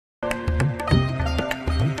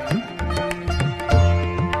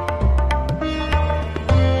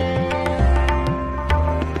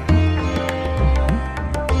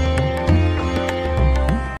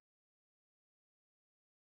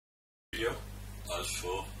I'll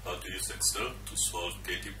show how to use Excel to solve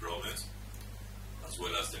KT problems as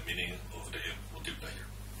well as the meaning of the multiplier.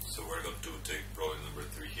 So we're going to take problem number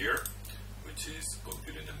 3 here, which is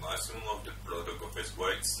computing the maximum of the product of x,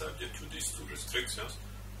 y subject to these two restrictions,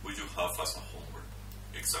 which you have as a homework.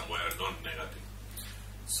 X and y are non-negative.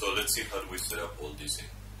 So let's see how we set up all this in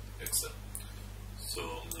Excel. So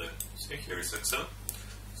let's see, here is Excel.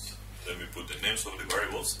 So let me put the names of the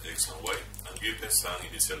variables, x and y, and give them some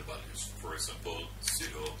initial values. For example,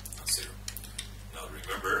 0 and 0. Now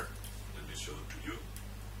remember, let me show to you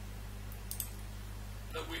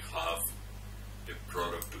that we have the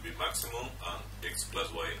product to be maximum and x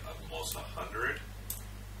plus y at most 100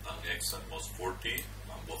 and x at most 40,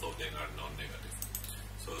 and both of them are non-negative.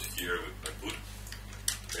 So here I put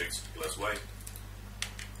x plus y,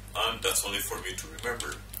 and that's only for me to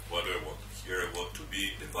remember. What do I want? Here I want to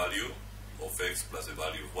be the value of x plus the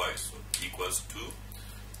value of y, so equals to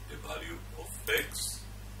the value of x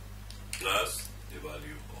plus the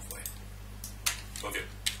value of y. Okay,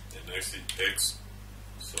 the next is x,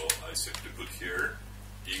 so I simply put here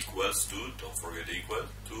equals to, don't forget equal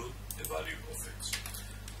to the value of x.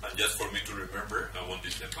 And just for me to remember, I want the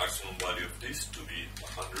maximum value of this to be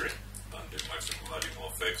 100 and the maximum value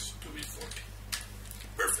of x to be 40.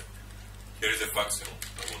 Perfect. Here is the function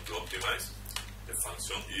I want to optimize. The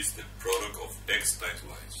function is the product of x times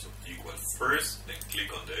y. So equal first, then click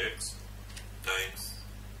on the x times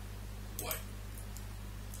y.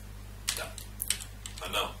 Done.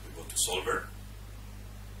 And now we go to solver.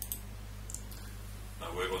 Now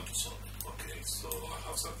we're going to solve it. Okay, so I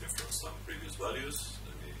have something from some previous values.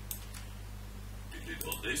 Let me delete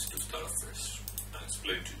all this to start afresh and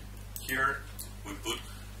explain to you. Here we put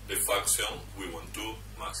the function we want to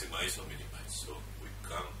maximize or minimize. So we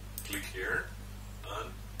can click here, and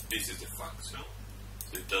this is the function.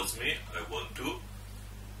 So it tells me I want to,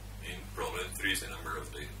 in problem 3 is the number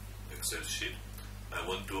of the Excel sheet, I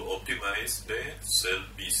want to optimize the cell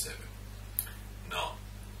B7. Now,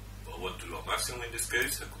 I want to do a maximum in this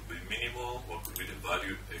case, it could be minimum, or could be the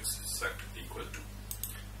value x exact equal to.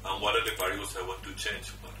 And what are the variables I want to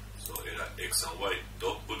change? So there are x and y.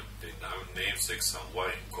 Don't put the names x and y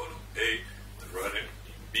in column A, but rather in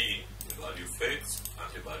B, the value of x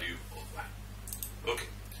and the value of y. Okay,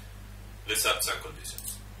 let's add some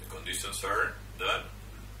conditions. The conditions are that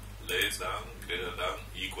less than, greater than,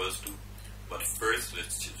 equals to. But first,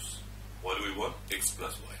 let's choose. What do we want? X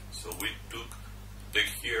plus y. So we take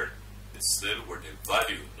here the cell where the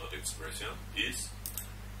value, not the expression, is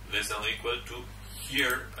less than or equal to.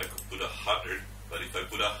 Here I could put 100, but if I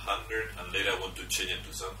put 100 and later I want to change it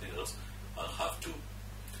to something else, I'll have to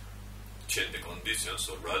change the condition.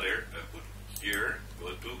 So rather I put here go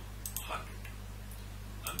to 100.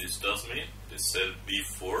 And this tells me the cell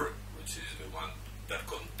B4, which is the one that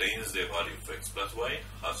contains the value of x plus y,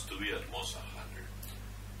 has to be at most 100.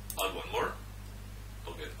 Add one more.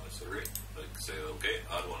 Okay, I'm sorry. Like say okay,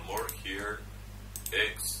 add one more. Here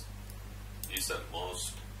x is at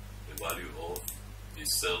most the value of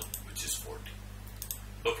this cell, which is 40.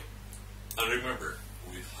 Okay, and remember,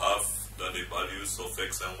 we have that the values of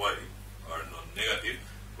x and y are non-negative,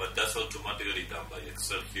 but that's automatically done by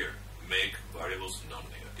Excel here. Make variables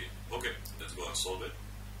non-negative. Okay, let's go and solve it.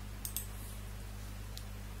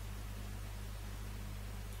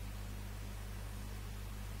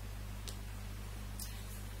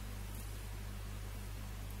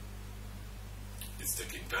 It's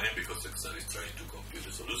taking time because Excel is trying to compute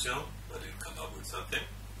the solution, but it will come up with something.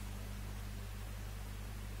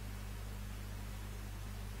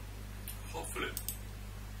 Hopefully.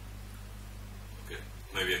 Okay,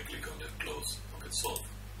 maybe I click on that close. Okay, solve.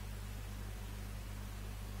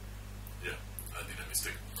 Yeah, I did a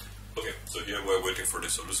mistake. Okay, so here we're waiting for the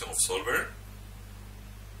solution of solver.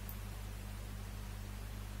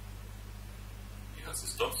 It has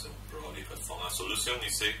stopped, so probably it has found a solution.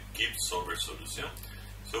 It says keep solver solution.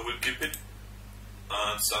 So we'll keep it,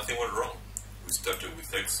 and something went wrong. We started with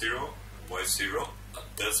x0, y0, and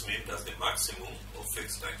tells me that's the maximum of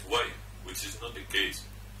x times y, which is not the case.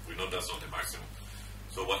 We know that's not the maximum.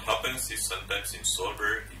 So what happens is sometimes in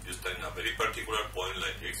solver, if you start in a very particular point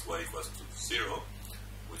like xy equals to 0,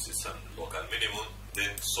 which is a local minimum,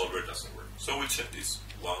 then solver doesn't work. So we'll check this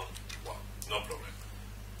 1, 1, no problem.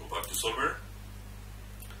 Go back to solver,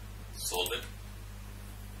 solve it.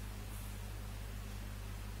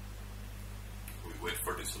 We wait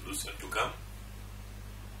for the solution to come.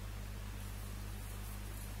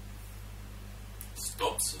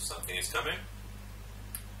 Stop, so something is coming.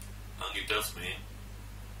 And it tells me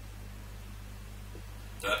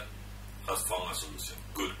that has found a solution.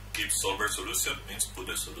 Good. Keep solver solution means put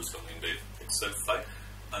the solution in the Excel file.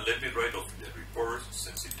 And let me write off the report. report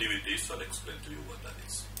sensitivity, so I'll explain to you what that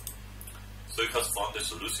is. So it has found the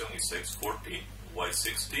solution is x40,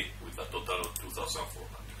 y60 with a total of 2,400.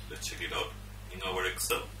 Let's check it out in our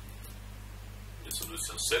Excel. The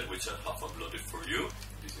solution set, which I have uploaded for you,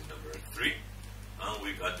 this is number 3, and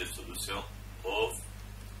we got the solution of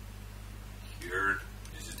here,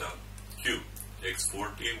 this is the cube,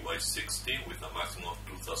 x40, y60 with a maximum of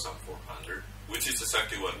 2,400, which is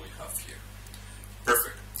exactly what we have here.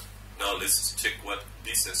 Perfect. Now let's check what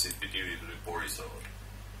this sensitivity report is about.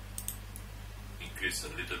 Increase a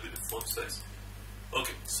little bit the font size.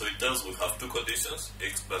 Okay, so it tells we have two conditions,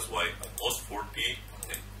 x plus y at most 40,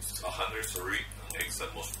 100, sorry, and x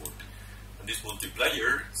at most 40. And this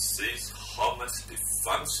multiplier says how much the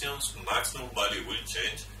function's maximum value will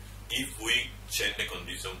change if we change the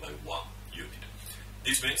condition by 1 unit.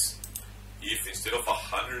 This means if instead of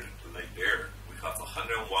 100 like there, we have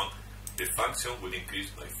 101, the function will increase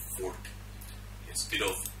by 40. Instead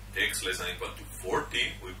of x less than or equal to 40,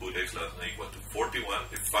 we put x less than or equal to 41,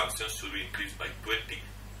 the function should be increased by 20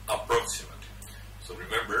 approximately. So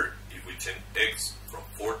remember, if we change x from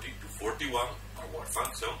 40 to 41, our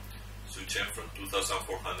function should change from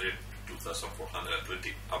 2,400 to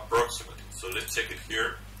 2,420 approximately. So let's check it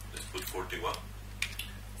here. Let's put 41.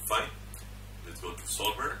 Fine. Let's go to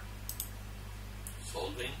solver.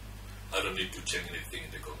 Solving. I don't need to change anything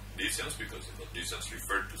in the conditions because the conditions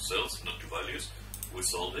refer to cells, not to values. We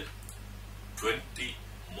solved it. 20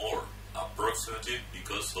 more approximately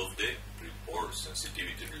because of the report,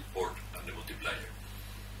 sensitivity report, and the multiplier.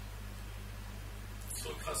 So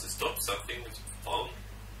it has stopped, something is found.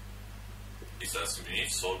 It's asking me,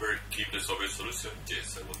 solver, keep the solver solution.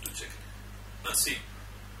 Yes, I want to check it. And see,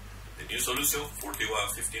 the new solution,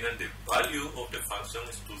 4159, the value of the function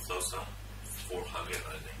is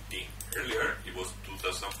 2,419. Earlier, it was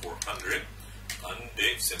 2,400, and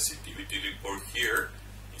the sensitivity report here,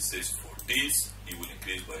 it says for this, it will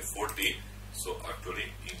increase by 40, so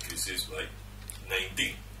actually increases by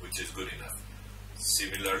 19, which is good enough.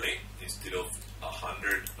 Similarly, instead of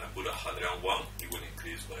 100, I put 101, it will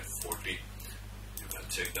increase by 40. You can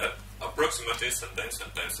check that. Approximately,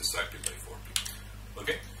 sometimes exactly by 40.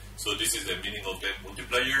 Okay, so this is the meaning of the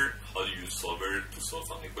multiplier. How do you use solver to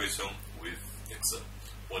solve an equation with Excel?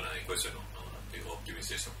 Well, an equation on the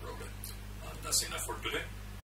optimization problem. And that's enough for today.